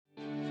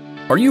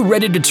Are you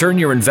ready to turn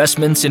your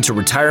investments into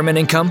retirement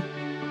income?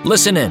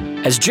 Listen in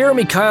as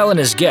Jeremy Kyle and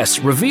his guests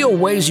reveal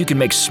ways you can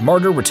make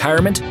smarter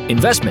retirement,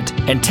 investment,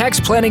 and tax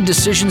planning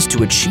decisions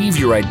to achieve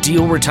your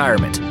ideal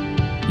retirement.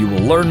 You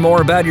will learn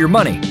more about your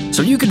money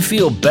so you can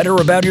feel better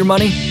about your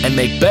money and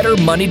make better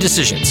money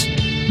decisions.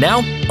 Now,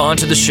 on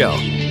to the show.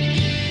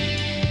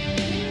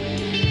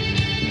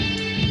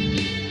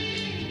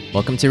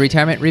 Welcome to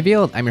Retirement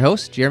Revealed. I'm your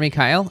host, Jeremy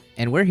Kyle,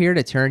 and we're here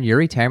to turn your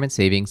retirement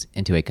savings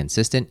into a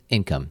consistent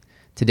income.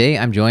 Today,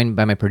 I'm joined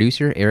by my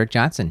producer, Eric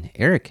Johnson.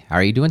 Eric, how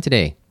are you doing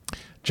today?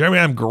 Jeremy,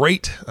 I'm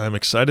great. I'm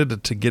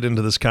excited to get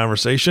into this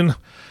conversation.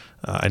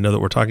 I know that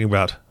we're talking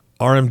about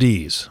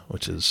RMDs,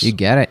 which is... You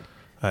get it.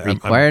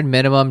 Required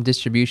minimum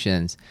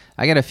distributions.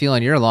 I got a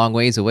feeling you're a long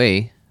ways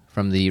away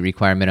from the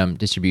required minimum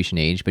distribution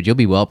age, but you'll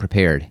be well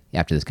prepared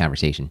after this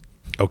conversation.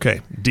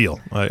 Okay, deal.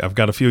 I've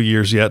got a few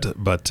years yet,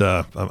 but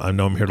I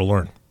know I'm here to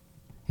learn.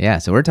 Yeah,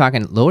 so we're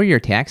talking lower your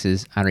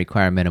taxes on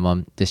required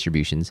minimum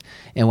distributions.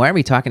 And why are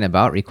we talking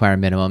about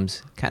required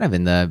minimums kind of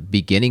in the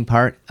beginning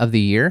part of the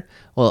year?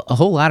 Well, a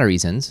whole lot of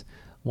reasons.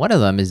 One of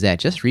them is that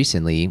just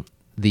recently,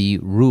 the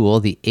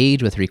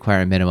age with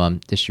required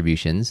minimum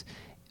distributions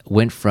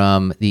went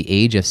from the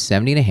age of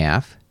 70 and a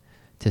half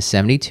to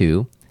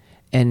 72.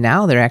 And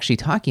now they're actually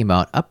talking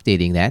about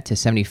updating that to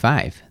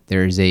 75.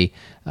 There's a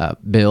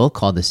bill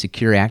called the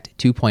Secure Act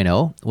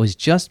 2.0, was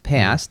just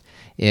passed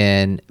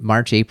in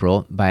March,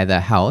 April by the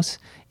House,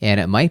 and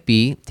it might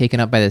be taken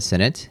up by the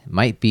Senate,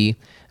 might be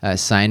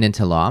signed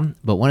into law.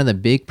 But one of the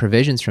big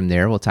provisions from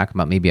there, we'll talk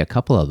about maybe a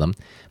couple of them,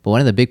 but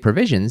one of the big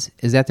provisions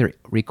is that the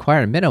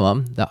required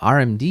minimum, the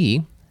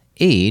RMD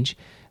age,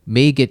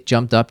 may get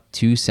jumped up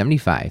to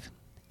 75.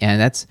 And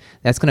that's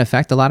going to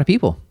affect a lot of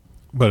people.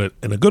 But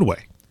in a good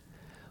way.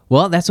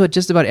 Well, that's what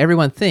just about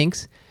everyone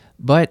thinks,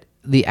 but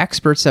the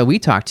experts that we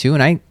talk to,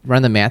 and I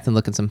run the math and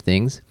look at some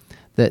things,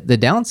 the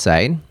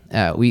downside,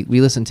 we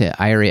listen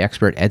to IRA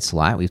expert Ed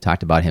Slott. We've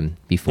talked about him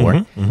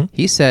before.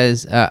 He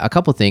says a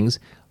couple things.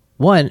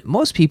 One,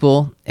 most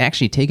people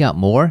actually take out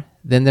more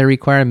than their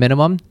required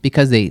minimum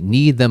because they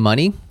need the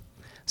money.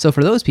 So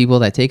for those people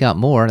that take out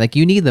more, like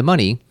you need the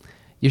money,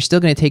 you're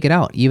still going to take it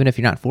out, even if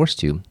you're not forced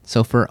to.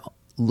 So for a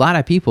lot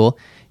of people,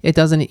 it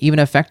doesn't even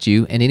affect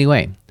you in any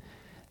way.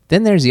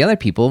 Then there's the other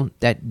people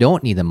that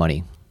don't need the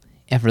money.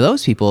 And for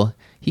those people,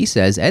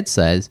 Ed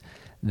says,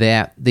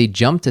 that the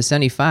jump to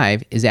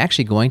 75 is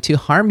actually going to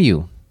harm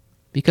you.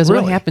 Because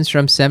What happens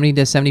from 70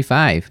 to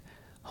 75?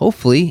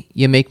 Hopefully,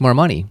 you make more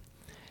money.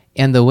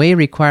 And the way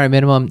required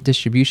minimum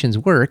distributions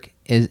work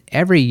is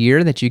every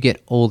year that you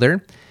get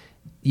older,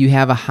 you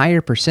have a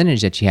higher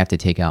percentage that you have to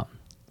take out.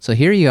 So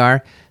here you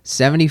are,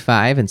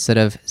 75 instead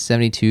of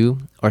 72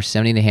 or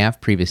 70 and a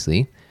half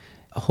previously.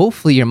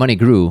 Hopefully, your money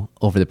grew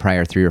over the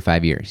prior 3 or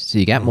 5 years. So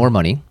you got more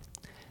money.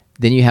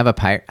 Then you have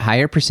a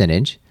higher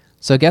percentage.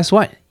 So guess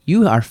what?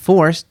 You are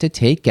forced to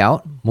take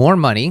out more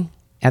money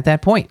at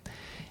that point.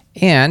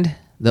 And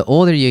the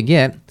older you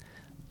get,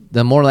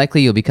 the more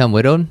likely you'll become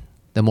widowed,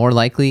 the more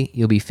likely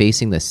you'll be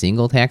facing the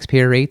single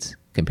taxpayer rates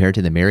compared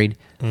to the married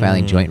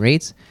filing joint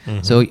rates.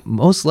 So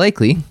most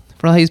likely,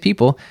 for all these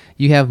people,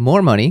 you have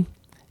more money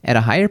at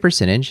a higher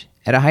percentage,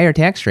 at a higher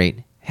tax rate.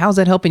 How's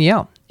that helping you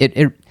out?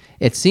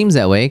 It seems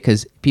that way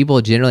because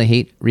people generally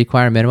hate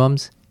required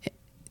minimums,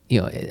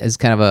 as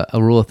kind of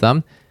a rule of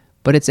thumb,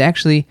 but it's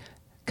actually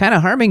kind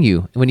of harming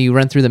you when you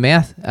run through the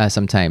math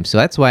sometimes. So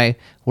that's why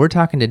we're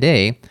talking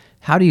today,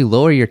 how do you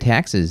lower your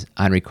taxes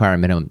on required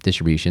minimum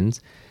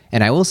distributions?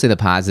 And I will say the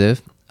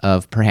positive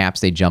of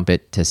perhaps they jump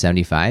it to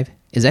 75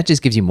 is that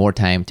just gives you more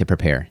time to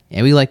prepare.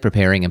 And we like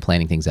preparing and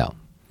planning things out.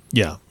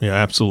 Yeah,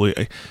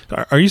 absolutely.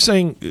 Are you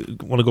saying,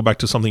 I want to go back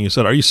to something you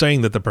said, are you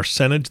saying that the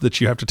percentage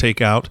that you have to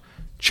take out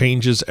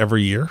changes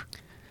every year?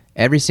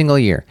 Every single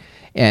year.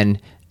 And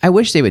I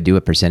wish they would do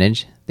a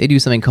percentage. They do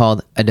something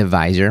called a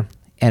divisor,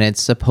 and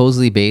it's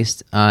supposedly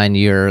based on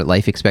your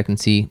life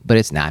expectancy, but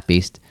it's not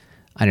based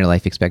on your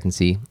life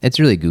expectancy. It's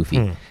really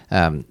goofy.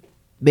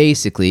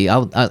 Basically,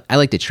 I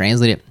like to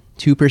translate it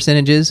to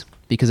percentages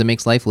because it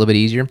makes life a little bit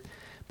easier.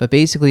 But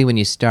basically, when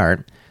you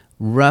start,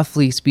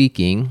 roughly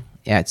speaking,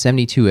 at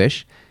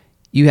 72-ish,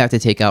 you have to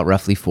take out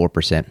roughly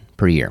 4%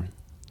 per year.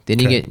 Then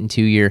you get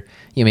into your,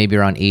 maybe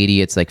around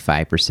 80, it's like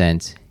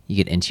 5%. You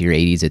get into your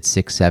 80s, it's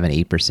 6, 7,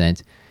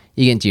 8%.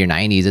 You get into your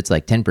 90s, it's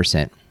like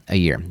 10% a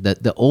year.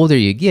 The older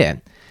you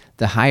get,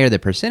 the higher the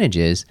percentage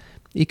is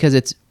because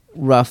it's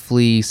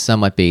roughly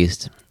somewhat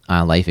based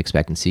on life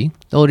expectancy.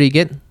 The older you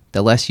get,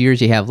 the less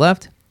years you have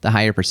left, the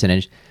higher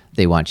percentage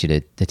they want you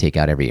to take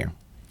out every year.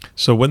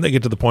 So when they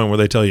get to the point where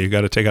they tell you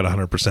got to take out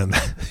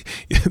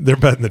 100%, they're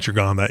betting that you're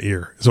gone that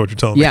year, is what you're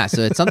telling me. Yeah,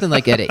 so it's something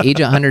like at age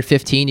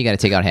 115, you got to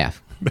take out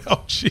half.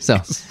 Oh, jeez.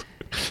 So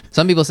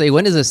some people say,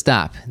 when does it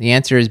stop? The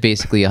answer is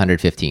basically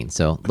 115.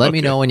 So let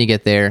me know when you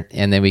get there,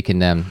 and then we can,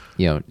 not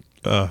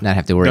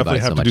have to worry about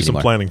it so much anymore. Definitely have to do some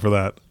planning for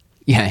that.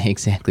 Yeah,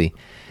 exactly.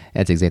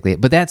 That's exactly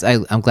it. But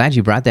I'm glad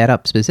you brought that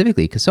up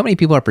specifically because so many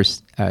people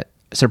are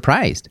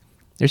surprised.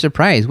 They're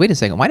surprised. Wait a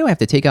second. Why do I have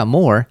to take out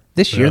more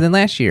this year than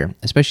last year,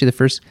 especially the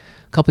first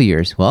couple of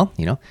years? Well,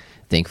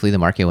 thankfully the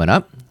market went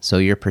up. so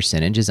your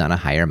percentage is on a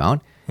higher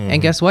amount.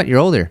 And guess what? You're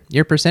older.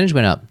 Your percentage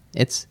went up.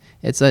 It's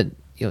a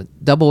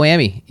double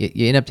whammy.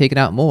 You end up taking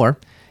out more.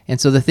 And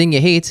so the thing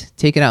you hate,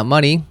 taking out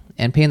money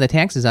and paying the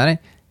taxes on it,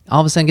 all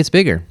of a sudden gets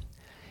bigger.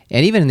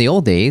 And even in the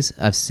old days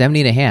of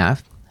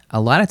 70.5, a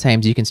lot of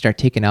times you can start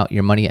taking out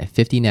your money at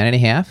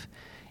 59.5,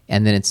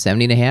 and then it's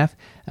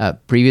 70.5.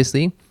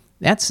 Previously,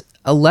 that's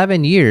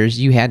 11 years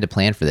you had to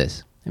plan for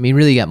this. I mean,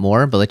 really you got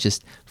more, but let's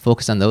just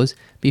focus on those.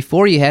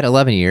 Before you had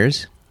 11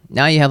 years,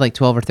 now you have like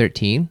 12 or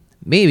 13.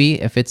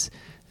 Maybe if it's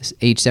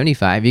age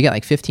 75, you got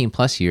like 15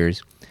 plus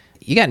years.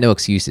 You got no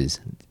excuses.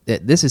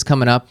 This is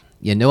coming up.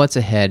 You know what's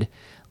ahead.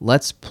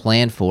 Let's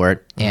plan for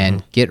it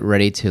and get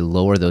ready to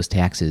lower those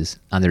taxes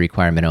on the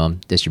required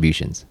minimum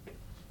distributions.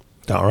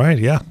 All right.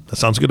 Yeah, that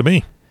sounds good to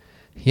me.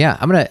 Yeah,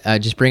 I'm going to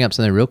just bring up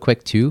something real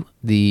quick too,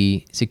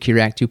 the Secure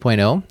Act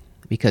 2.0,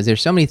 because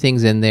there's so many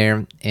things in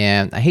there,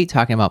 and I hate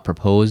talking about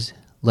proposed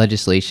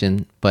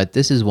legislation, but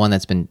this is one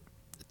that's been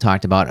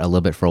talked about a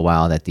little bit for a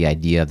while, that the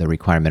idea of the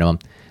required minimum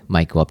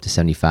might go up to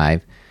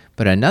 75.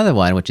 But another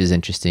one, which is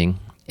interesting,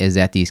 is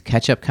that these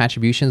catch-up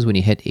contributions when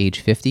you hit age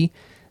 50,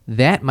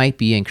 that might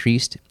be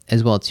increased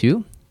as well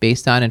too,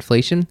 based on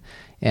inflation,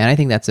 and I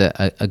think that's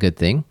a good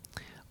thing.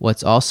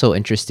 What's also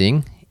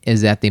interesting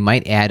is that they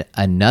might add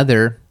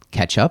another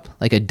catch-up,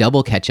 like a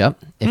double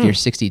catch-up, if you're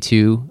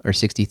 62 or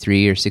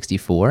 63 or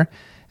 64.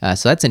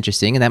 So that's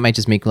interesting, and that might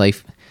just make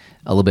life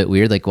a little bit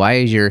weird. Like, why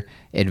is your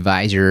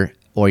advisor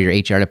or your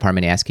HR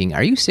department asking,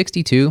 are you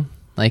 62?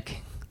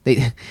 Like,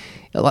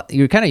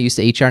 you're kind of used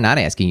to HR not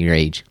asking your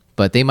age,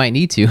 but they might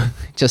need to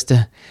just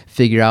to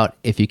figure out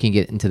if you can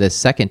get into the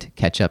second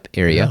catch-up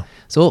area. Yeah.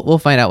 So we'll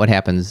find out what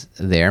happens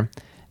there.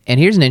 And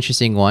here's an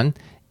interesting one,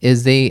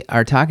 is they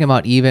are talking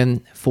about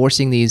even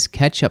forcing these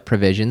catch-up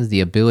provisions, the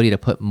ability to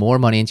put more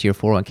money into your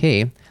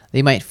 401k,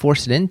 they might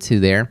force it into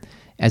there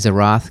as a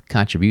Roth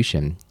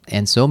contribution.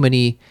 And so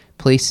many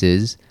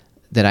places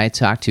that I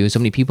talk to, so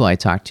many people I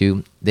talk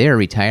to, they're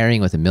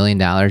retiring with $1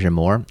 million or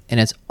more, and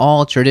it's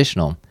all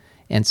traditional.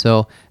 And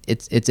so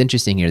it's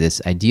interesting here,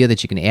 this idea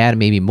that you can add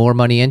maybe more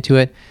money into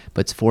it,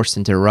 but it's forced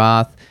into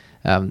Roth.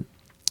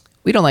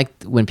 We don't like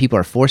when people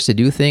are forced to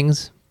do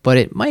things, but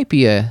it might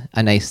be a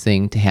nice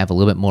thing to have a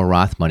little bit more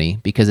Roth money,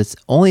 because it's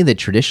only the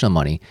traditional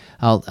money.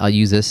 I'll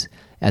use this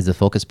as the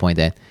focus point,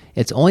 that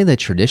it's only the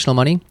traditional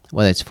money,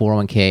 whether it's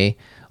 401k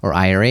or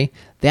IRA,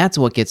 that's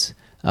what gets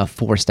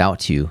forced out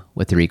to you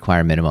with the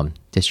required minimum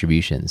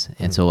distributions.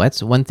 And so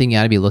that's one thing you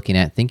ought to be looking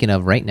at, thinking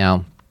of right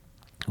now,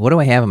 what do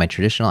I have in my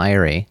traditional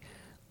IRA?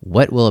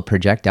 What will it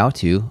project out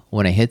to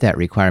when I hit that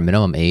required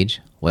minimum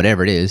age,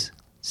 whatever it is?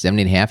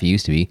 70.5 it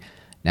used to be.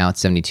 Now it's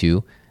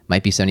 72,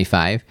 might be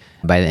 75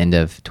 by the end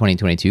of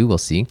 2022. We'll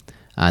see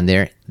on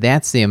there.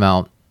 That's the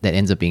amount that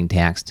ends up being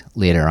taxed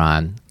later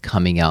on,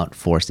 coming out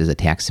forced as a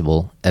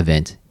taxable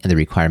event in the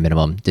required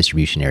minimum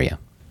distribution area.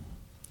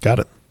 Got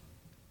it.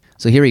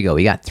 So here we go.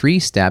 We got 3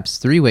 steps,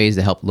 3 ways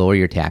to help lower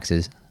your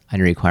taxes on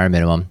your required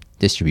minimum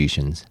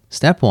distributions.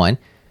 Step 1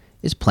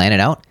 is plan it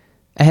out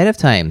ahead of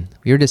time.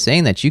 We were just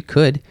saying that you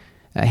could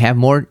have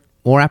more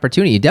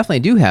opportunity. You definitely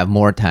do have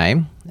more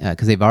time,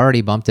 because they've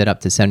already bumped it up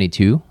to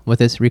 72 with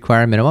this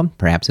required minimum.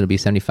 Perhaps it'll be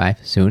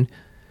 75 soon.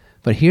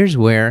 But here's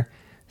where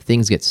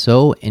things get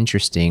so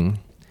interesting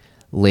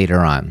later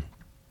on.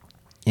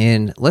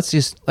 And let's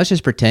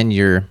just pretend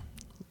you're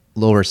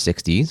lower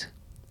 60s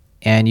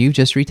and you've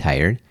just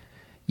retired.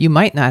 You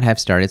might not have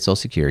started Social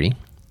Security.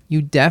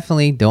 You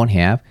definitely don't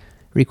have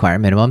required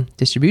minimum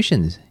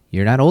distributions.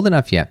 You're not old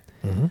enough yet.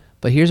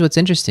 But here's what's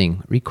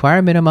interesting.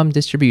 Required minimum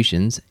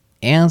distributions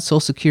and Social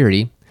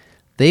Security,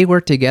 they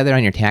work together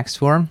on your tax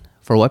form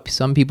for what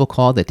some people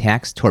call the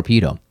tax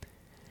torpedo.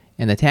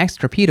 And the tax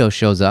torpedo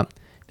shows up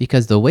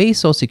because the way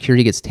Social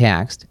Security gets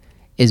taxed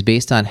is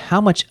based on how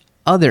much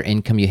other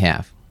income you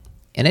have.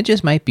 And it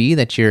just might be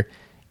that you're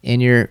in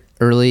your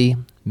early,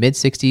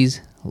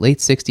 mid-60s, late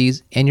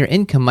 60s, and your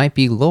income might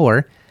be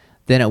lower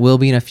than it will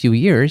be in a few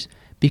years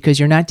because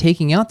you're not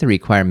taking out the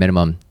required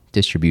minimum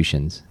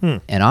distributions.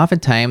 And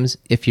oftentimes,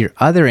 if your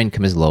other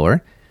income is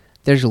lower,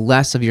 there's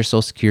less of your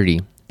Social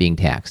Security being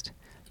taxed.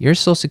 Your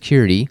Social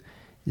Security,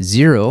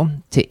 0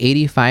 to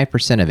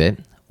 85% of it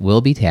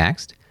will be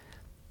taxed.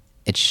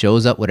 It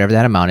shows up, whatever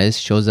that amount is,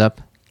 shows up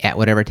at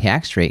whatever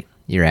tax rate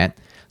you're at.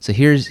 So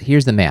here's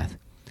the math.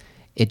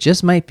 It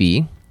just might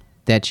be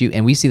that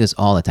and we see this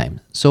all the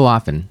time, so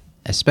often,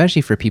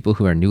 especially for people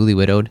who are newly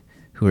widowed,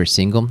 who are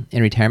single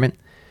in retirement,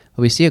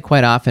 but we see it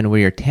quite often where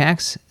your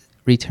tax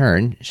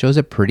return shows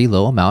a pretty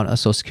low amount of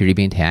Social Security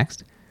being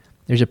taxed.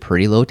 There's a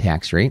pretty low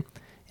tax rate.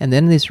 And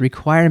then this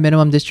required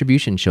minimum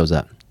distribution shows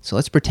up. So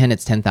let's pretend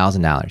it's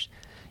 $10,000.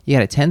 You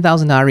got a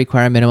 $10,000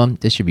 required minimum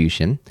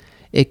distribution.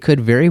 It could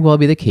very well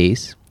be the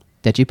case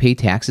that you pay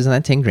taxes on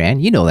that 10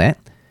 grand. You know that.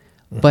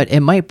 But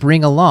it might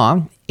bring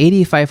along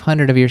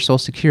 $8,500 of your Social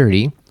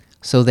Security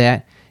so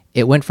that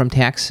it went from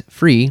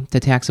tax-free to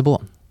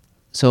taxable.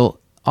 So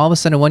all of a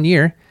sudden, 1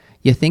 year,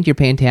 you think you're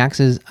paying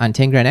taxes on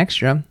 10 grand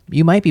extra,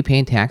 you might be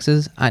paying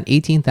taxes on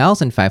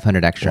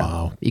 18,500 extra.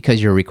 Wow.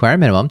 Because your required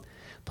minimum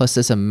plus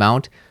this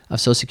amount of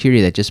Social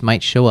Security that just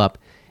might show up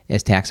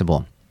as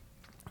taxable.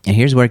 And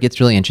here's where it gets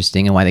really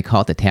interesting and why they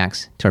call it the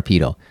tax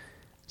torpedo.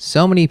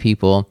 So many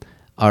people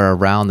are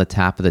around the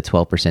top of the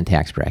 12%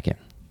 tax bracket.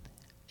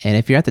 And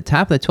if you're at the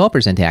top of the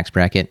 12% tax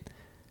bracket,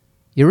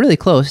 you're really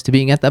close to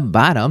being at the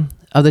bottom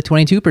of the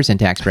 22%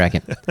 tax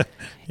bracket. Yep.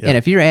 And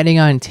if you're adding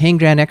on 10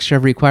 grand extra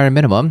of required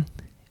minimum,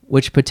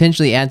 which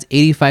potentially adds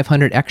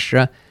 $8,500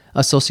 extra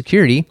of Social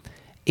Security,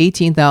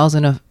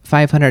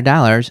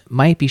 $18,500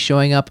 might be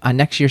showing up on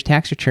next year's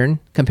tax return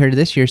compared to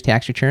this year's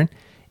tax return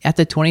at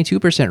the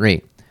 22%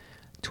 rate.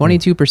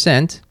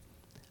 22%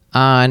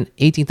 on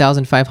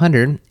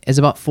 $18,500 is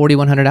about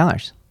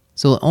 $4,100.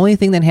 So the only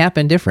thing that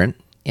happened different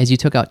is you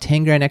took out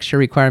 10 grand extra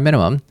required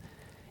minimum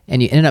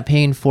and you ended up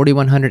paying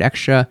 $4,100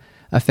 extra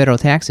of federal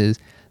taxes.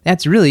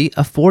 That's really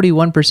a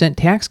 41%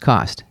 tax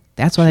cost.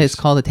 That's why it's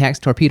called a tax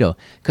torpedo.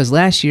 Because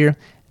last year,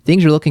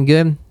 things were looking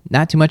good.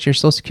 Not too much of your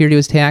Social Security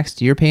was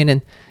taxed. You're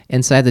paying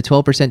inside the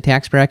 12%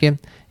 tax bracket.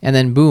 And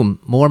then boom,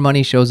 more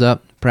money shows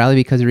up, probably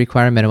because of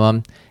required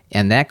minimum.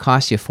 And that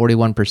costs you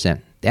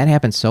 41%. That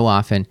happens so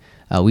often.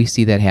 We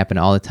see that happen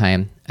all the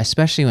time,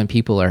 especially when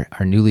people are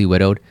newly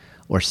widowed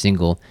or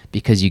single,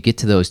 because you get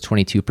to those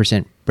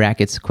 22%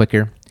 brackets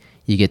quicker.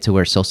 You get to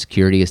where Social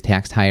Security is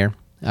taxed higher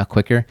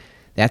quicker.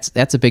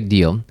 That's a big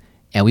deal.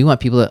 And we want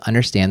people to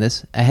understand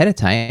this ahead of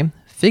time.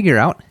 Figure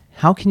out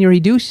how can you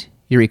reduce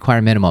your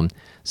required minimum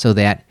so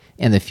that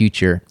in the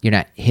future you're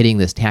not hitting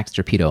this tax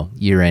torpedo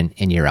year in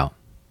and year out.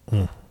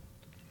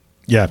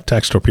 Yeah,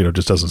 tax torpedo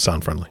just doesn't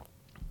sound friendly.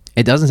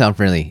 It doesn't sound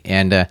friendly.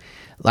 And a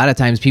lot of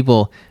times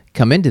people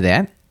come into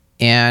that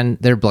and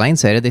they're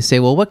blindsided. They say,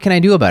 well, what can I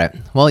do about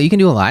it? Well, you can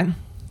do a lot.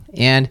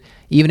 And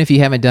even if you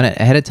haven't done it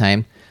ahead of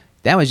time,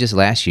 that was just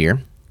last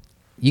year.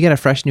 You got a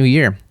fresh new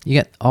year.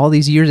 You got all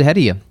these years ahead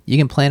of you. You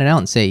can plan it out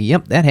and say,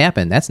 yep, that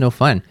happened. That's no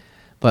fun.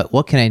 But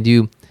what can I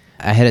do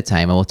ahead of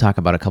time? And we'll talk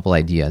about a couple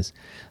ideas.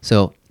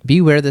 So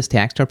beware of this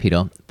tax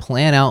torpedo.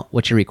 Plan out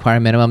what your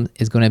required minimum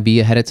is going to be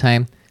ahead of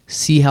time.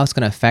 See how it's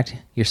going to affect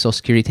your Social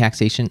Security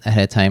taxation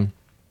ahead of time.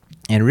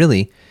 And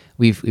really,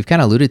 we've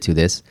kind of alluded to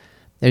this.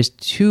 There's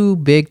two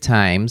big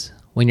times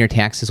when your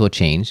taxes will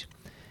change.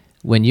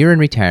 When you're in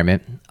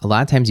retirement, a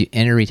lot of times you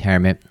enter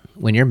retirement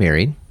when you're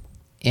married.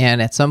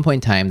 And at some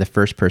point in time, the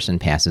first person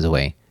passes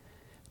away.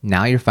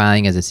 Now you're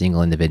filing as a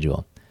single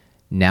individual.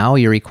 Now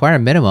your required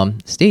minimum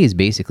stays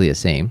basically the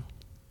same,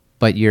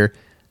 but your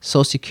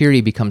Social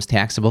Security becomes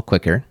taxable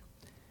quicker.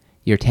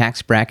 Your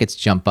tax brackets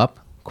jump up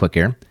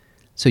quicker.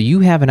 So you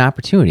have an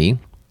opportunity,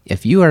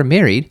 if you are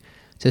married,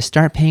 to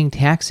start paying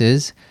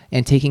taxes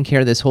and taking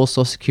care of this whole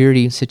Social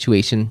Security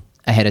situation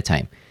ahead of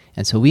time.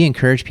 And so we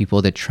encourage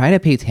people to try to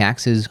pay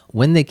taxes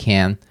when they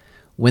can,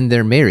 when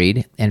they're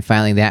married, and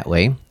filing that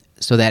way,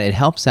 so that it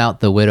helps out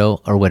the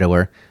widow or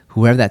widower,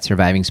 whoever that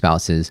surviving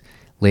spouse is,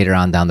 later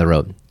on down the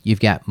road.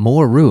 You've got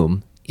more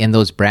room in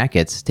those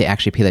brackets to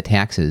actually pay the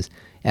taxes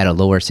at a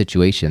lower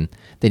situation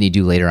than you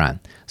do later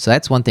on. So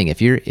that's one thing.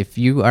 If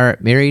you are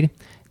married,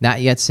 not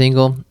yet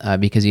single,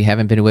 because you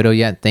haven't been a widow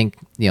yet, thank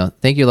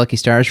your lucky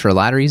stars for a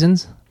lot of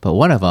reasons. But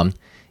one of them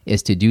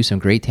is to do some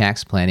great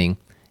tax planning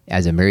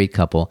as a married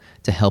couple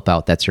to help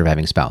out that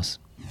surviving spouse.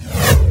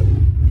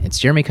 It's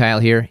Jeremy Kyle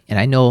here, and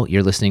I know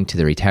you're listening to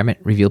the Retirement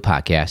Reveal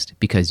podcast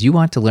because you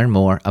want to learn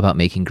more about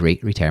making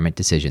great retirement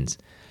decisions.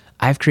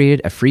 I've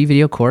created a free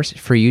video course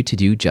for you to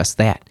do just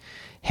that.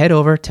 Head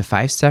over to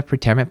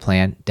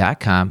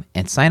 5stepretirementplan.com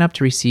and sign up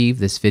to receive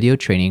this video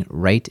training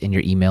right in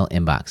your email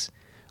inbox.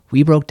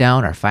 We broke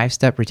down our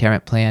 5-step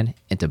retirement plan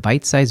into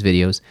bite-sized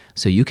videos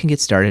so you can get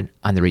started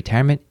on the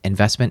retirement,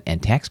 investment,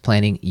 and tax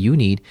planning you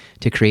need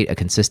to create a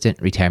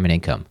consistent retirement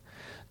income.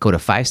 Go to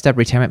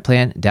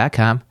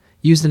 5stepretirementplan.com.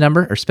 Use the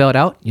number or spell it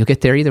out. You'll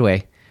get there either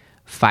way.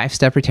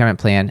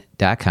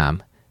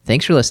 5stepretirementplan.com.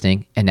 Thanks for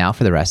listening. And now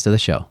for the rest of the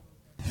show.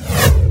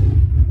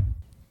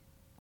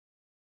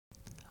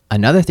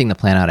 Another thing to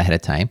plan out ahead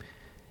of time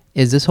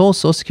is this whole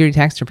Social Security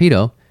tax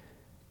torpedo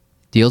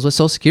deals with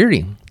Social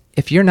Security.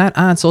 If you're not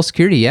on Social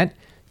Security yet,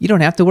 you don't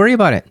have to worry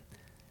about it.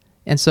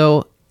 And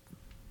so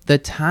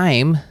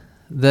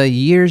the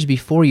years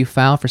before you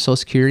file for Social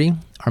Security,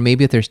 or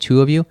maybe if there's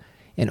two of you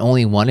and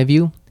only one of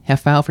you have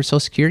filed for Social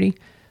Security,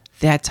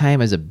 that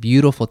time is a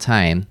beautiful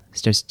time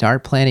to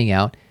start planning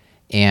out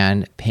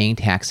and paying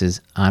taxes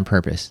on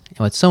purpose. And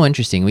what's so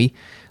interesting,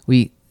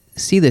 we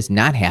see this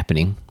not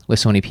happening with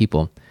so many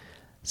people.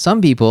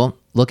 Some people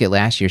look at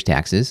last year's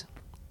taxes.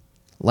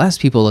 Less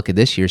people look at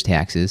this year's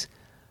taxes.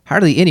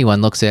 Hardly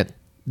anyone looks at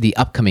the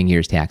upcoming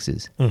year's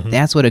taxes. Mm-hmm.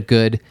 That's what a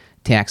good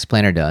tax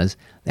planner does.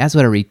 That's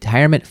what a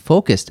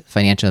retirement-focused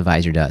financial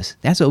advisor does.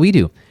 That's what we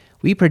do.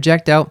 We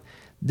project out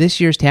this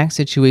year's tax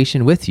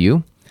situation with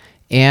you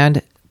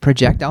and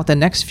project out the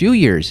next few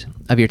years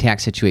of your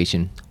tax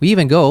situation. We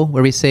even go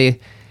where we say,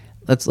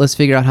 let's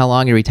figure out how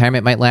long your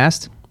retirement might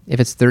last. If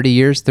it's 30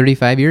 years,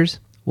 35 years,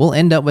 we'll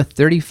end up with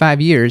 35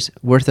 years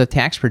worth of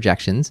tax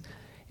projections.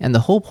 And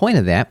the whole point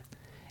of that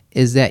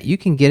is that you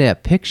can get a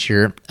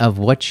picture of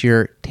what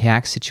your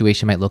tax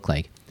situation might look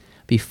like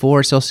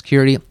before Social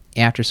Security,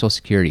 after Social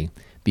Security,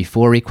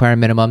 before required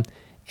minimum,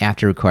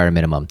 after required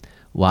minimum,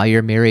 while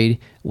you're married,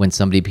 when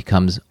somebody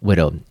becomes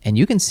widowed. And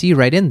you can see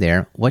right in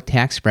there what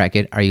tax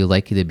bracket are you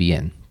likely to be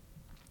in.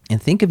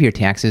 And think of your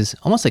taxes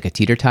almost like a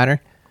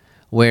teeter-totter,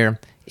 where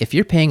if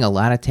you're paying a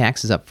lot of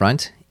taxes up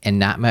front and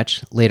not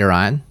much later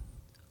on,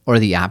 or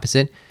the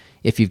opposite,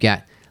 if you've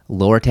got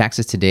lower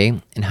taxes today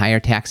and higher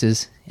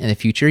taxes in the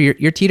future,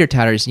 your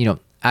teeter-totter is,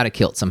 out of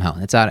kilt somehow.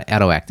 It's out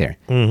of whack there.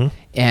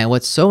 And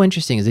what's so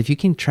interesting is if you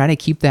can try to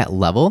keep that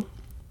level,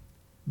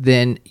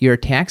 then your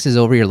taxes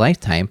over your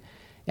lifetime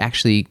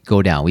actually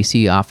go down. We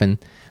see often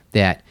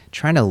that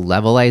trying to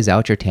levelize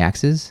out your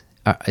taxes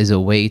is a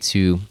way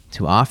to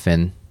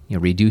often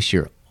reduce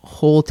your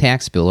whole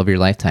tax bill over your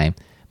lifetime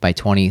by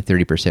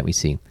 20-30%, we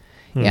see.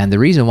 And the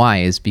reason why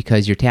is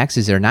because your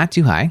taxes are not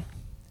too high,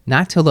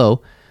 not too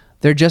low,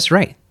 they're just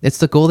right. It's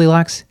the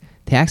Goldilocks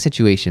tax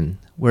situation,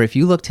 where if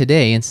you look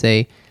today and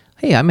say,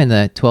 hey, I'm in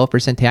the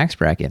 12% tax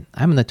bracket,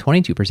 I'm in the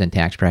 22%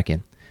 tax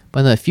bracket,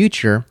 but in the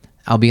future,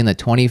 I'll be in the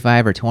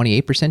 25 or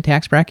 28%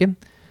 tax bracket,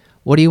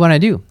 what do you want to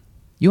do?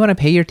 You want to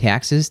pay your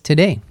taxes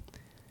today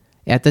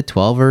at the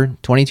 12 or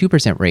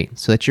 22% rate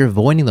so that you're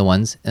avoiding the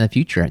ones in the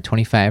future at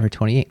 25 or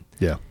 28.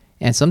 Yeah.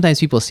 And sometimes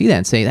people see that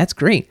and say, that's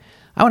great.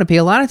 I want to pay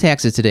a lot of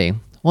taxes today.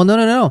 Well,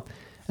 no.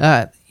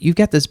 You've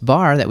got this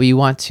bar that we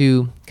want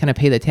to kind of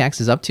pay the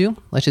taxes up to.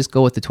 Let's just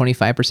go with the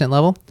 25%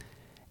 level.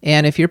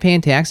 And if you're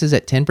paying taxes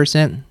at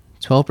 10%,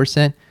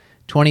 12%,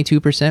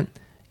 22%,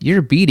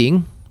 you're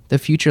beating the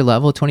future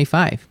level of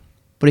 25.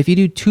 But if you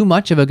do too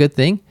much of a good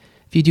thing,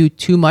 if you do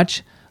too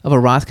much of a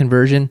Roth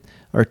conversion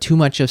or too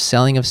much of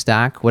selling of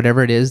stock,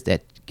 whatever it is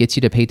that gets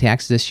you to pay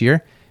taxes this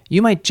year,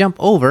 you might jump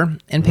over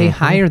and pay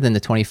higher than the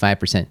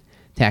 25%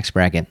 tax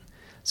bracket.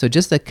 So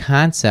just the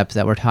concepts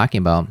that we're talking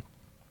about,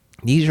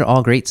 these are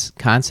all great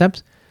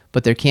concepts,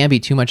 but there can be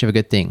too much of a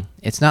good thing.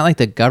 It's not like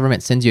the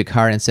government sends you a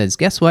card and says,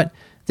 guess what?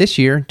 This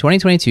year,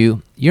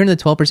 2022, you're in the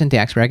 12%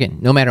 tax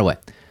bracket, no matter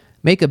what.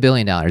 Make $1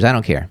 billion. I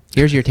don't care.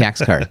 Here's your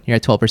tax card. You're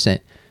at 12%.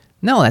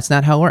 No, that's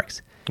not how it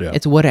works. Yeah.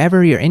 It's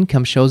whatever your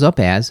income shows up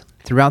as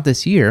throughout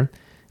this year.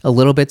 A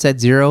little bit's at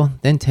 0,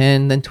 then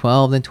 10, then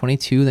 12, then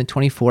 22, then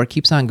 24. It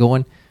keeps on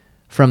going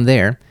from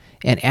there.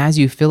 And as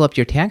you fill up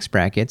your tax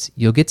brackets,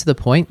 you'll get to the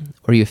point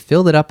where you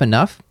filled it up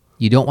enough.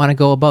 You don't want to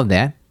go above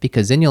that,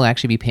 because then you'll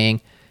actually be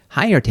paying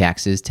higher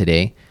taxes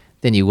today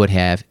than you would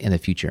have in the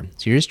future.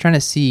 So you're just trying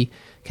to see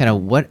kind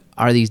of what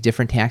are these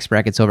different tax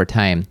brackets over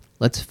time.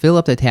 Let's fill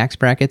up the tax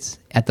brackets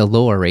at the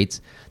lower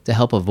rates to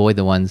help avoid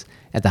the ones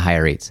at the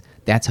higher rates.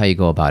 That's how you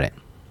go about it.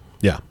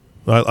 Yeah.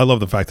 I love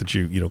the fact that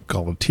you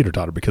call it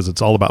teeter-totter, because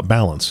it's all about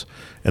balance.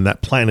 And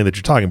that planning that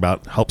you're talking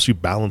about helps you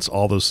balance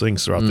all those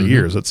things throughout the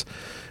years.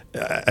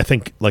 I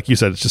think, like you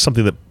said, it's just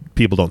something that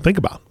people don't think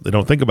about. They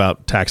don't think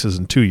about taxes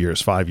in 2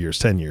 years, 5 years,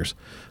 10 years.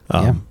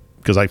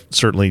 Because I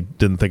certainly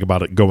didn't think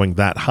about it going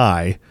that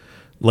high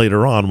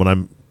later on when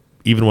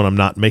I'm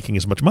not making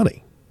as much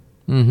money.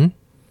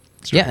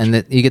 Yeah,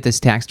 and you get this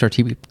tax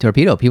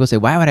torpedo. People say,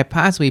 why would I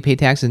possibly pay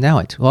taxes now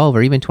at 12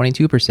 or even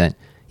 22%,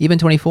 even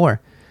 24?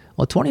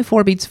 Well,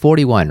 24 beats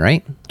 41,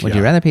 right? Would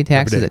you rather pay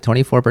taxes at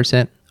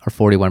 24%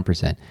 or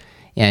 41%?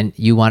 And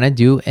you want to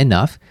do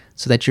enough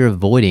so that you're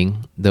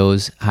avoiding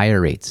those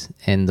higher rates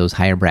and those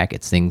higher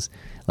brackets, things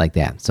like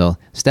that. So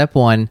step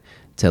one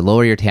to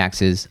lower your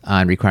taxes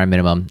on required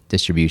minimum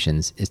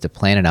distributions is to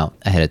plan it out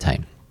ahead of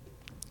time.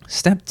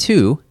 Step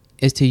two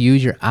is to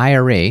use your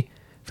IRA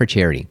for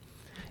charity.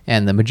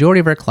 And the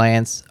majority of our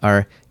clients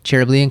are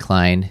charitably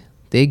inclined.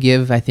 They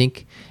give, I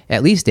think,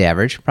 at least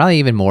average, probably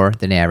even more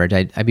than average.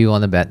 I'd be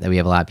willing to bet that we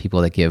have a lot of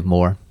people that give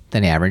more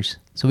than average.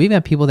 So we even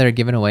have people that are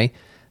giving away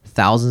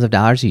thousands of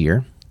dollars a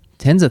year,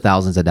 tens of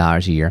thousands of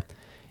dollars a year.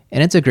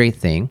 And it's a great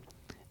thing.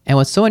 And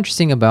what's so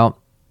interesting about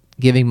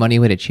giving money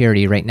away to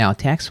charity right now,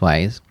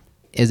 tax-wise,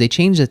 is they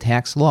changed the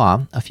tax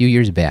law a few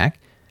years back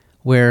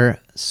where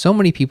so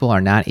many people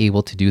are not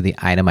able to do the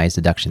itemized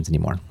deductions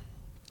anymore.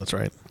 That's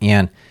right.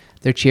 And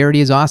their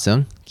charity is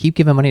awesome. Keep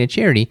giving money to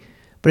charity,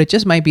 but it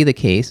just might be the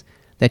case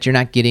that you're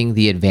not getting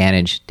the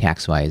advantage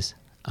tax-wise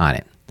on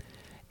it.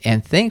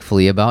 And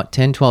thankfully, about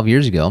 10, 12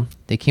 years ago,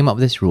 they came up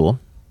with this rule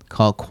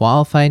called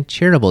qualified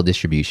charitable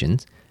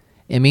distributions.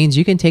 It means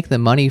you can take the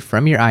money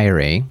from your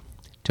IRA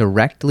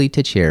directly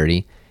to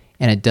charity,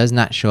 and it does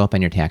not show up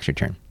on your tax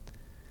return.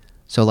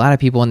 So a lot of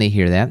people, when they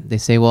hear that, they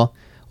say, well,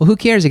 who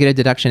cares? I get a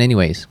deduction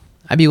anyways.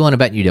 I'd be willing to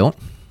bet you don't,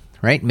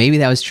 right? Maybe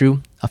that was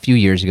true a few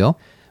years ago,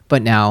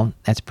 but now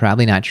that's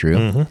probably not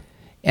true.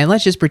 And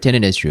let's just pretend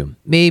it is true.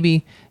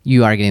 Maybe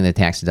you are getting the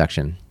tax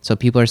deduction. So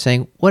people are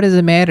saying, what does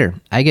it matter?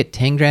 I get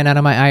 10 grand out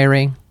of my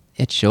IRA.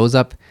 It shows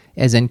up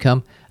as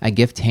income. I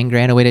give 10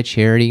 grand away to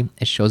charity.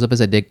 It shows up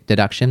as a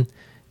deduction.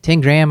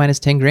 10 grand minus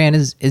 10 grand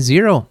is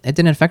zero. It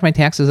didn't affect my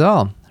taxes at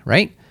all,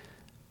 right?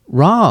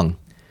 Wrong.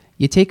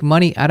 You take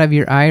money out of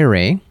your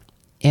IRA,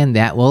 and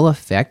that will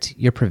affect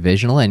your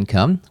provisional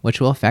income, which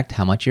will affect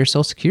how much your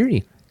Social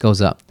Security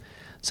goes up.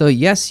 So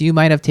yes, you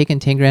might have taken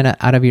 10 grand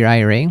out of your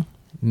IRA.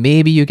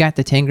 Maybe you got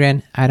the 10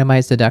 grand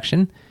itemized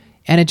deduction,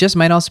 and it just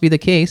might also be the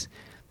case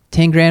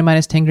 10 grand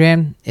minus 10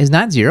 grand is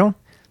not zero,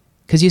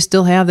 because you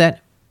still have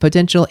that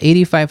potential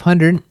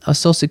 $8,500 of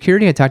Social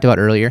Security I talked about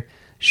earlier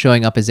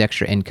showing up as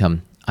extra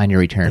income on your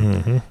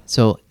return.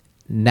 So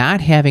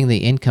not having the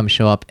income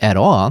show up at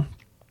all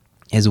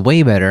is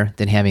way better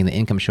than having the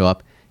income show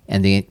up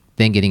and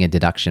then getting a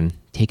deduction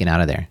taken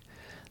out of there.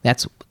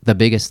 That's the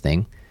biggest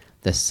thing.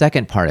 The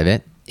second part of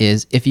it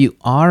is if you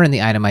are in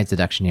the itemized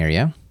deduction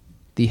area,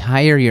 the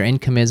higher your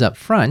income is up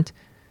front,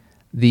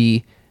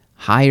 the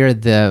higher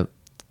the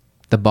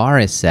bar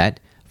is set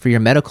for your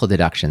medical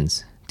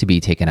deductions to be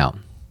taken out.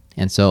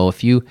 And so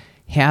if you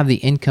have the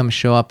income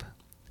show up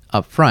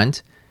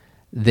front,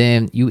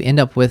 then you end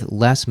up with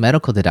less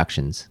medical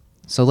deductions.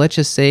 So let's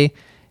just say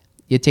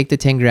you take the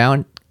 10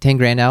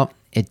 grand out,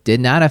 it did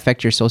not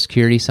affect your Social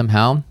Security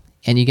somehow,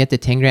 and you get the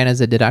 10 grand as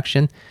a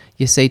deduction.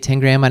 You say 10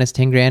 grand minus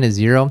 10 grand is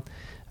zero,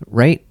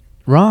 right?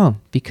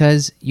 Wrong,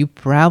 because you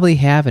probably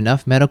have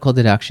enough medical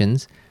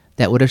deductions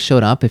that would have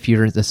showed up if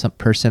you're the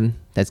person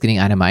that's getting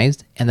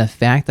itemized, and the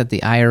fact that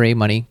the IRA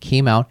money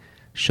came out,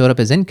 showed up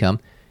as income,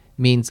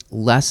 means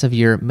less of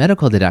your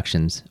medical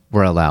deductions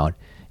were allowed.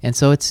 And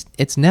so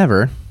it's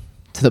never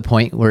to the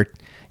point where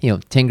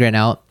 10 grand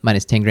out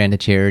minus 10 grand to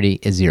charity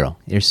is zero.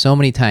 There's so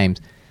many times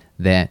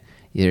that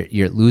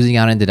you're losing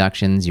out on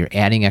deductions, you're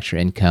adding extra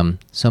income,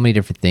 so many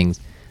different things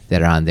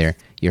that are on there.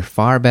 You're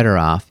far better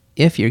off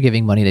if you're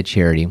giving money to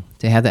charity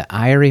to have the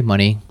IRA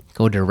money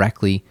go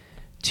directly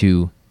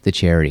to the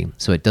charity,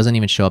 so it doesn't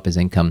even show up as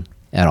income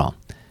at all.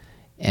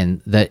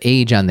 And the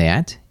age on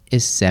that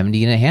is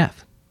 70 and a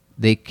half.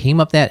 They came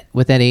up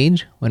with that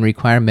age when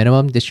required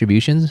minimum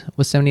distributions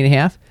was 70 and a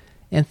half,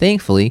 and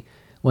thankfully,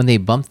 when they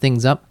bumped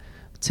things up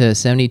to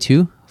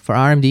 72 for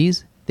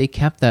RMDs, they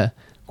kept the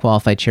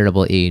qualified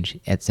charitable age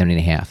at 70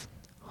 and a half.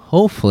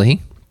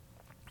 Hopefully,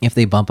 if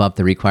they bump up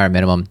the required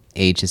minimum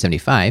age to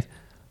 75,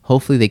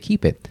 hopefully they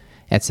keep it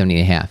at 70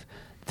 and a half.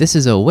 This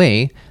is a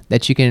way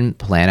that you can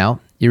plan out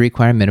your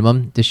required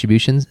minimum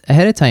distributions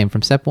ahead of time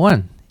from step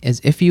one. Is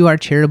if you are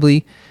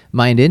charitably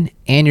minded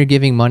and you're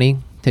giving money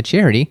to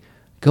charity,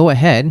 go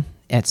ahead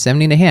at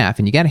 70 and a half,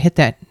 and you got to hit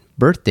that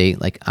birth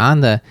date, like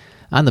on the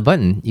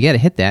button, you got to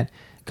hit that.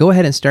 Go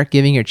ahead and start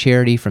giving your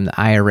charity from the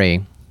IRA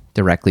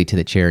directly to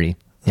the charity,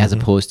 as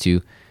opposed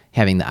to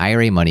having the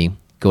IRA money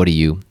go to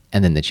you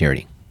and then the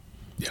charity.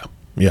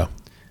 Yeah.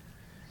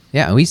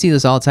 And we see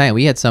this all the time.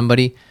 We had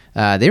somebody,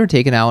 they were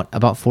taking out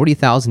about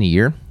 $40,000 a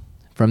year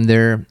from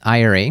their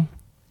IRA,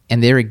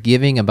 and they were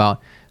giving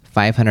about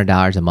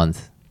 $500 a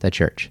month to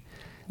church.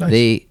 Nice.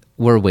 They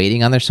were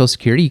waiting on their Social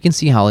Security. You can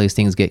see how these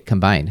things get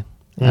combined.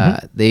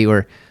 They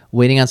were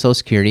waiting on Social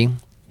Security,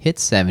 hit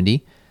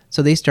 70,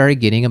 so they started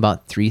getting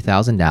about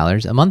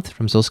 $3,000 a month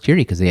from Social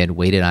Security because they had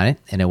waited on it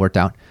and it worked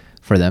out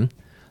for them.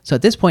 So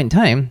at this point in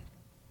time,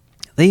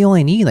 they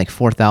only need like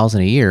 $4,000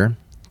 a year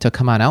to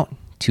come on out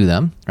to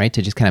them, right?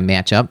 To just kind of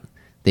match up.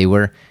 They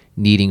were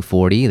needing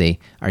 40. They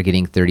are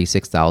getting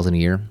 $36,000 a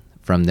year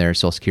from their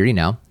Social Security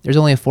now. There's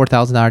only a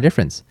 $4,000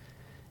 difference,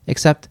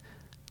 except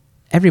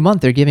every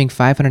month they're giving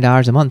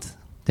 $500 a month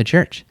to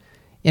church.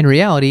 In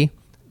reality,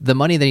 the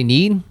money they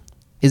need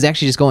is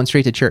actually just going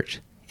straight to church.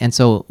 And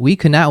so we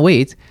could not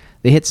wait.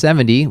 They hit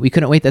 70. We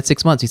couldn't wait that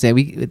 6 months. We say,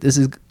 this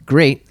is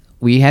great.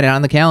 We had it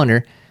on the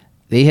calendar.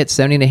 They hit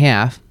 70 and a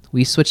half.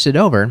 We switched it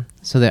over.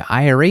 So the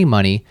IRA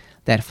money,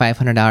 that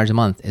 $500 a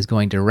month, is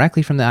going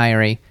directly from the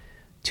IRA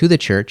to the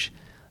church.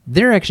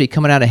 They're actually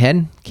coming out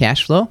ahead,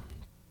 cash flow.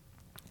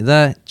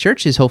 The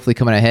church is hopefully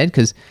coming ahead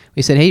because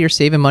we said, hey, you're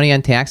saving money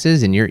on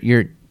taxes and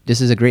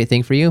this is a great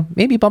thing for you.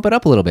 Maybe bump it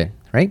up a little bit,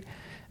 right?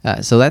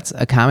 So that's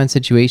a common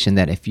situation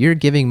that if you're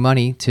giving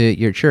money to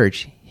your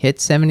church, hit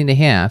 70 and a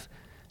half,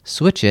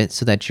 switch it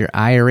so that your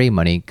IRA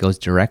money goes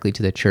directly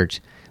to the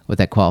church with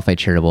that qualified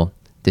charitable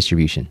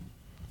distribution.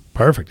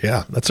 Perfect.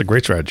 Yeah, that's a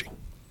great strategy.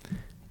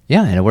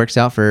 Yeah, and it works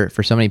out for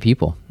so many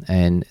people.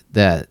 And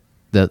the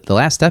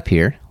last step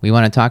here, we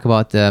want to talk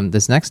about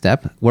this next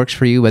step. Works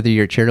for you whether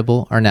you're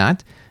charitable or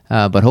not,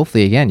 but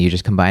hopefully, again, you're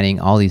just combining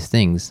all these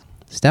things.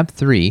 Step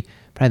 3,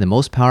 probably the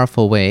most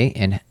powerful way,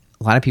 and a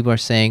lot of people are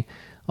saying,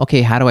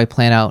 okay, how do I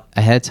plan out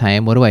ahead of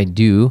time? What do I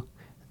do?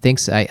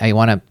 Thinks I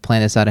want to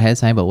plan this out ahead of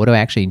time, but what do I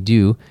actually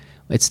do?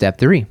 It's step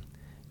 3.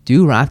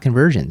 Do Roth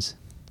conversions.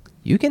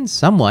 You can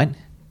somewhat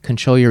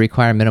control your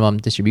required minimum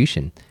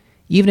distribution,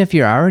 even if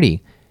you're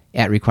already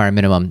at required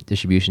minimum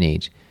distribution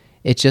age.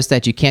 It's just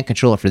that you can't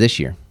control it for this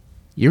year.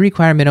 Your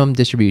required minimum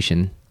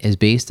distribution is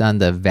based on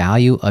the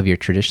value of your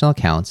traditional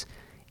accounts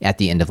at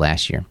the end of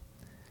last year.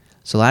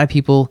 So a lot of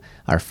people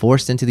are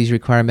forced into these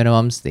required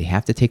minimums. They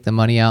have to take the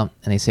money out,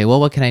 and they say, well,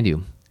 what can I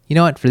do? You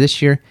know what? For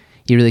this year,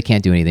 you really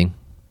can't do anything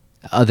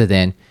other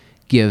than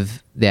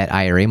give that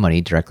IRA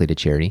money directly to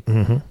charity.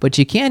 But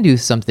you can do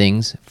some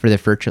things for the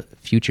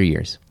future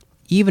years.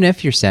 Even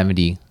if you're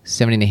 70,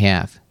 70 and a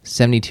half,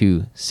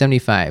 72,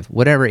 75,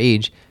 whatever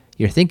age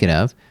you're thinking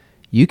of,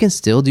 you can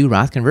still do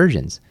Roth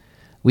conversions.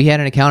 We had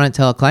an accountant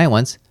tell a client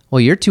once,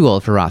 well, you're too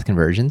old for Roth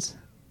conversions.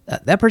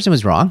 That person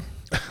was wrong.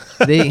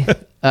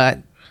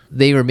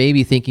 They were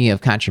maybe thinking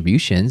of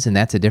contributions, and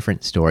that's a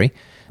different story.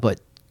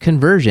 But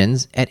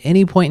conversions, at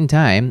any point in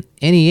time,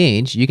 any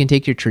age, you can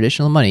take your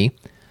traditional money,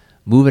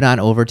 move it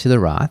on over to the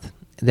Roth.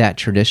 That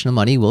traditional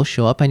money will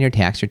show up on your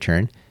tax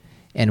return.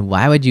 And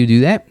why would you do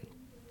that?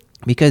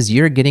 because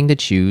you're getting to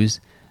choose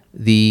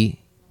the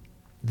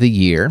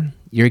year,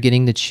 you're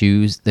getting to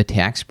choose the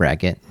tax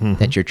bracket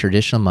that your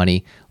traditional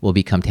money will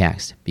become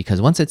taxed.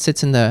 Because once it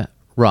sits in the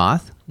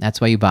Roth, that's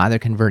why you bother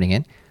converting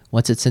it.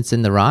 Once it sits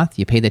in the Roth,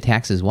 you pay the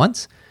taxes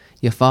once,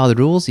 you follow the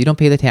rules, you don't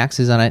pay the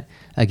taxes on it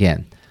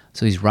again.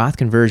 So these Roth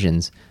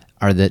conversions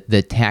are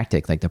the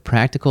tactic, like the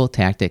practical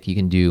tactic you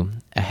can do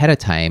ahead of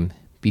time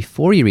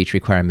before you reach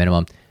required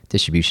minimum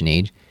distribution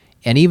age.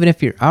 And even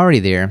if you're already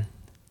there,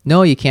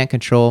 no, you can't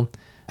control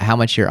how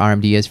much your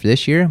RMD is for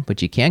this year,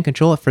 but you can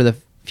control it for the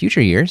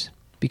future years,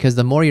 because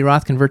the more you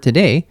Roth convert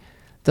today,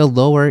 the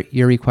lower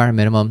your required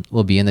minimum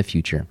will be in the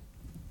future.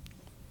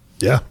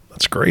 Yeah,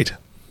 that's great.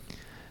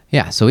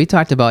 Yeah, so we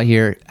talked about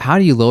here, how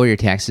do you lower your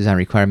taxes on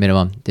required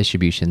minimum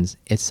distributions?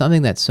 It's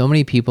something that so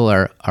many people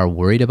are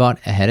worried about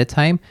ahead of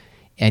time,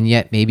 and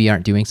yet maybe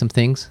aren't doing some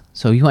things.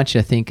 So we want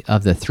you to think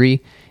of the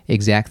 3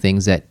 exact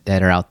things that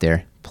are out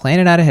there. Plan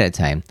it out ahead of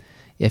time.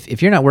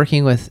 If you're not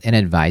working with an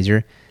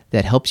advisor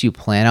that helps you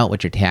plan out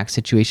what your tax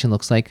situation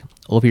looks like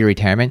over your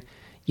retirement,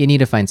 you need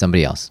to find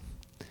somebody else.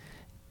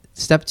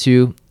 Step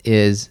 2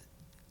 is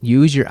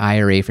use your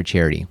IRA for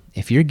charity.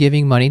 If you're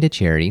giving money to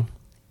charity,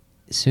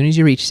 as soon as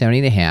you reach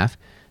 70.5,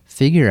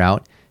 figure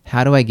out,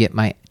 how do I get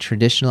my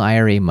traditional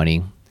IRA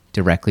money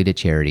directly to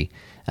charity?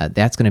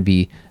 That's going to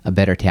be a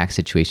better tax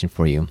situation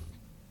for you.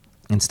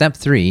 And step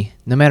 3,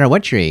 no matter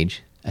what your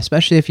age,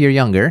 especially if you're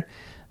younger,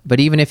 but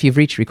even if you've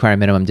reached required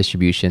minimum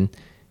distribution,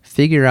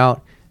 figure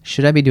out,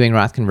 should I be doing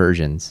Roth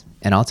conversions?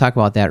 And I'll talk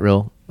about that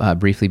real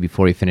briefly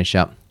before we finish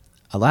up.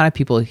 A lot of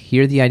people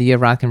hear the idea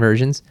of Roth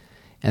conversions,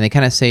 and they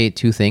kind of say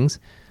 2 things.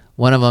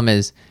 One of them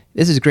is,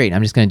 this is great,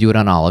 I'm just going to do it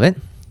on all of it.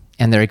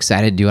 And they're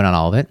excited to do it on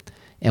all of it.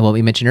 And what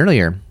we mentioned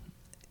earlier,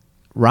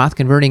 Roth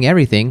converting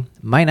everything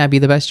might not be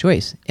the best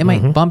choice. It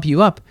might bump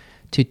you up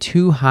to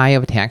too high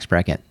of a tax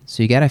bracket.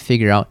 So you got to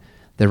figure out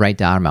the right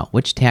dollar amount.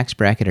 Which tax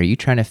bracket are you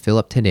trying to fill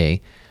up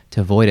today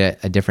to avoid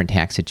a different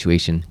tax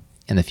situation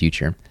in the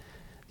future?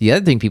 The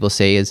other thing people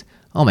say is,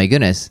 oh my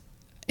goodness,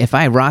 if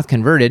I Roth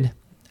converted,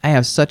 I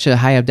have such a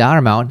high dollar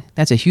amount,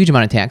 that's a huge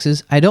amount of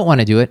taxes, I don't want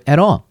to do it at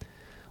all.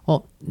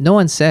 Well, no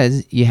one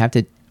says you have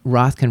to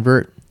Roth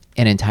convert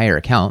an entire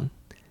account.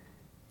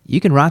 You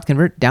can Roth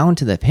convert down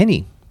to the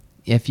penny.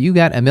 If you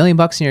got $1 million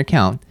in your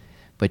account,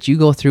 but you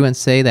go through and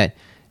say that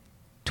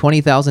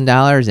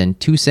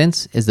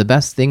 $20,002 is the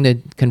best thing to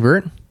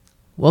convert,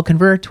 well,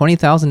 convert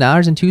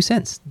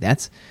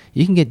 $20,002.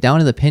 You can get down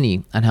to the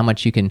penny on how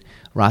much you can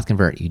Roth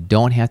convert. You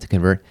don't have to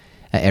convert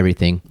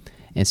everything.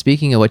 And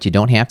speaking of what you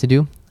don't have to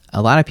do,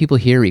 a lot of people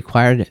hear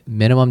required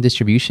minimum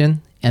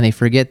distribution and they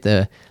forget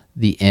the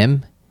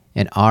M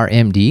and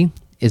RMD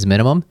is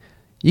minimum.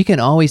 You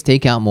can always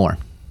take out more.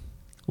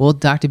 We'll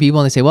talk to people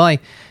and they say, well, I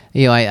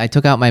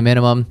took out my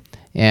minimum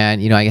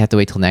and I have to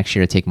wait till next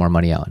year to take more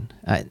money out.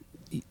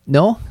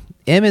 No,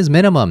 M is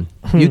minimum.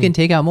 You can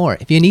take out more.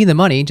 If you need the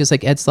money, just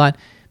like Ed Slott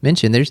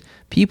mentioned, there's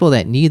people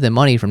that need the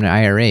money from the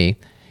IRA,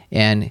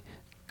 and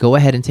go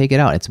ahead and take it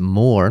out. It's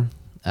more.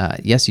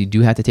 Yes, you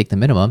do have to take the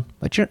minimum,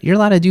 but you're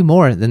allowed to do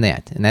more than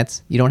that.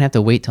 And you don't have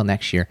to wait till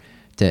next year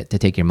to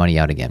take your money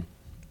out again.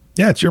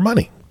 Yeah, it's your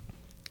money.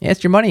 Yeah,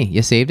 it's your money.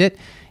 You saved it.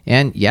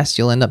 And yes,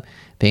 you'll end up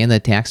paying the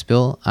tax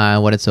bill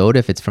on what it's owed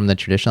if it's from the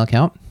traditional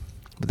account.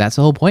 But that's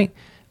the whole point.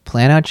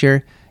 Plan out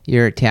your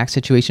tax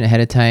situation ahead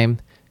of time.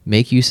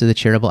 Make use of the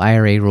charitable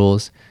IRA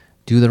rules.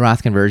 Do the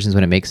Roth conversions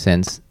when it makes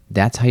sense.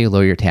 That's how you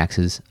lower your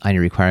taxes on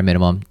your required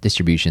minimum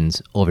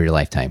distributions over your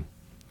lifetime.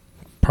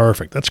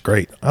 Perfect. That's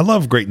great. I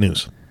love great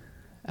news.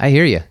 I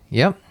hear you.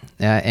 Yep.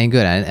 And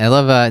good. I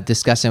love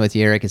discussing with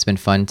you, Eric. It's been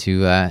fun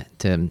to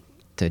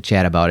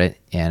chat about it.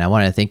 And I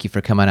want to thank you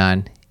for coming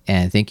on.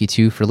 And thank you,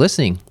 too, for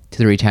listening to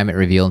the Retirement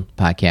Revealed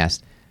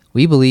podcast.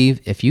 We believe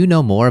if you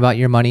know more about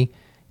your money,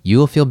 you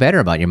will feel better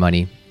about your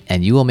money,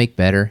 and you will make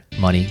better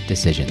money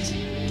decisions.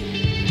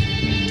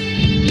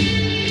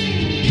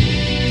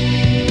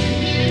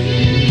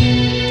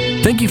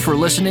 Thank you for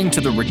listening to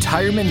the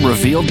Retirement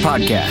Revealed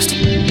podcast.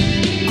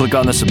 Click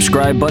on the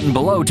subscribe button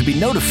below to be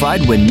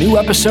notified when new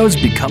episodes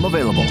become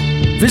available.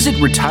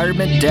 Visit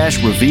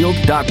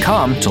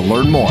retirement-revealed.com to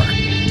learn more.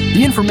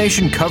 The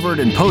information covered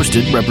and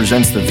posted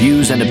represents the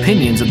views and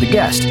opinions of the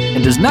guest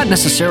and does not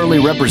necessarily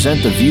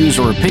represent the views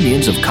or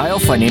opinions of Kyle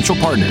Financial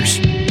Partners.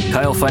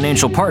 Kyle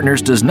Financial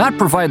Partners does not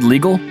provide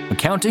legal,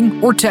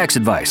 accounting, or tax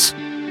advice.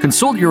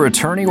 Consult your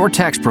attorney or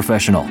tax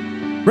professional.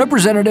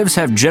 Representatives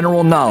have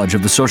general knowledge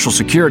of the Social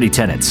Security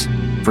tenets.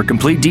 For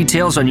complete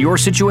details on your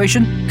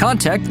situation,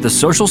 contact the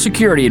Social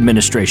Security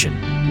Administration.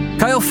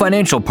 Kyle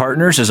Financial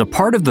Partners is a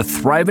part of the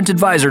Thrivent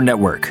Advisor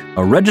Network,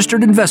 a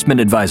registered investment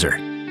advisor.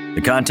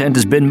 The content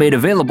has been made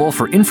available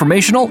for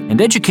informational and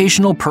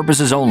educational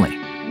purposes only.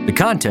 The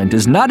content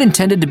is not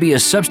intended to be a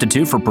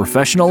substitute for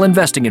professional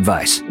investing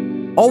advice.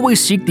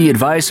 Always seek the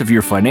advice of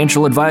your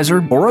financial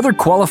advisor or other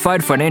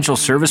qualified financial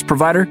service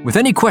provider with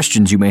any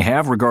questions you may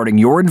have regarding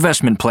your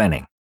investment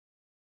planning.